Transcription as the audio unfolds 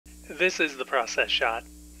This is The Process Shot.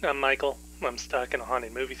 I'm Michael, I'm stuck in a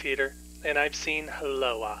haunted movie theater, and I've seen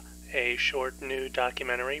Haloa, a short new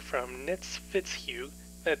documentary from Fitzhugh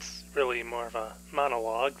that's really more of a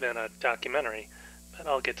monologue than a documentary, but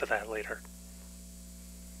I'll get to that later.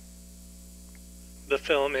 The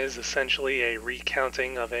film is essentially a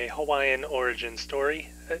recounting of a Hawaiian origin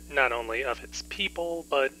story, not only of its people,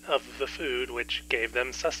 but of the food which gave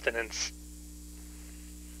them sustenance.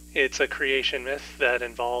 It's a creation myth that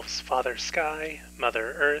involves Father Sky,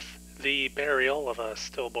 Mother Earth, the burial of a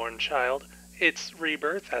stillborn child, its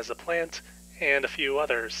rebirth as a plant, and a few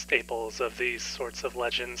other staples of these sorts of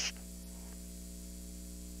legends.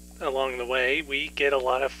 Along the way, we get a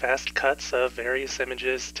lot of fast cuts of various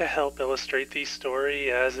images to help illustrate the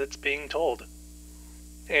story as it's being told.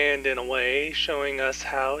 And in a way, showing us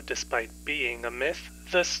how, despite being a myth,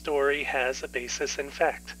 the story has a basis in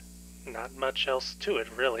fact. Not much else to it,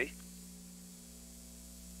 really.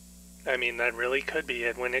 I mean, that really could be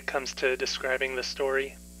it when it comes to describing the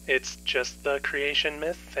story. It's just the creation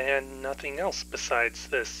myth and nothing else besides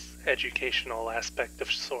this educational aspect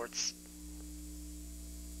of sorts.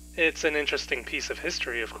 It's an interesting piece of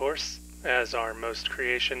history, of course, as are most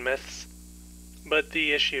creation myths. But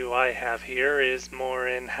the issue I have here is more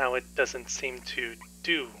in how it doesn't seem to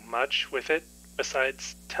do much with it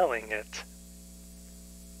besides telling it.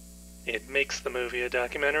 It makes the movie a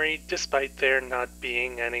documentary despite there not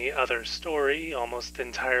being any other story almost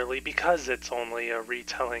entirely because it's only a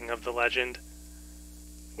retelling of the legend,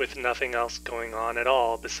 with nothing else going on at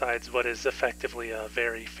all besides what is effectively a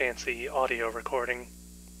very fancy audio recording.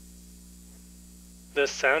 The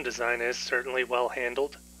sound design is certainly well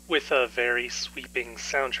handled, with a very sweeping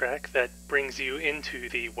soundtrack that brings you into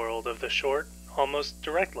the world of the short almost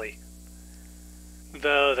directly.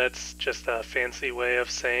 Though that's just a fancy way of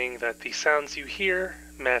saying that the sounds you hear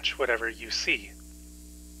match whatever you see.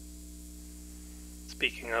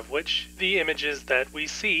 Speaking of which, the images that we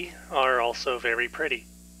see are also very pretty,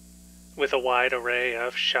 with a wide array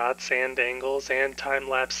of shots and angles and time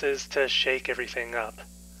lapses to shake everything up,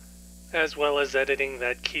 as well as editing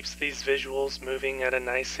that keeps these visuals moving at a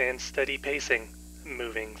nice and steady pacing,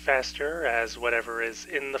 moving faster as whatever is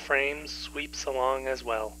in the frame sweeps along as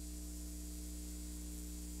well.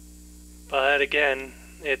 But again,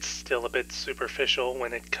 it's still a bit superficial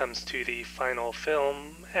when it comes to the final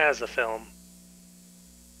film as a film.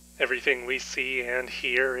 Everything we see and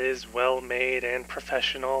hear is well made and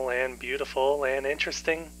professional and beautiful and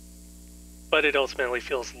interesting, but it ultimately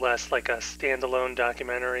feels less like a standalone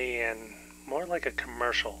documentary and more like a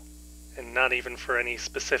commercial, and not even for any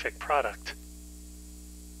specific product.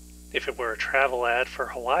 If it were a travel ad for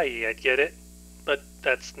Hawaii, I'd get it, but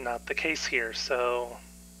that's not the case here, so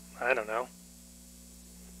I don't know.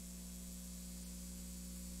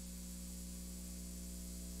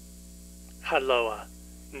 Haloa,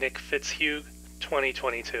 Nick Fitzhugh,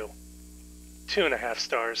 2022. 2.5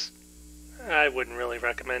 stars. I wouldn't really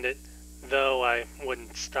recommend it, though I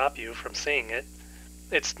wouldn't stop you from seeing it.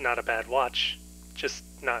 It's not a bad watch, just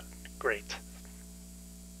not great.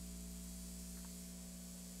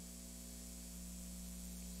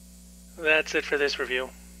 That's it for this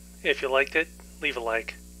review. If you liked it, leave a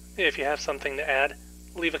like. If you have something to add,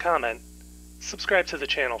 leave a comment. Subscribe to the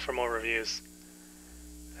channel for more reviews.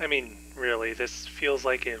 I mean, really, this feels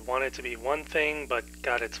like it wanted to be one thing but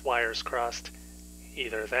got its wires crossed.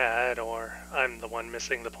 Either that, or I'm the one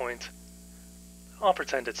missing the point. I'll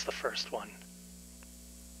pretend it's the first one.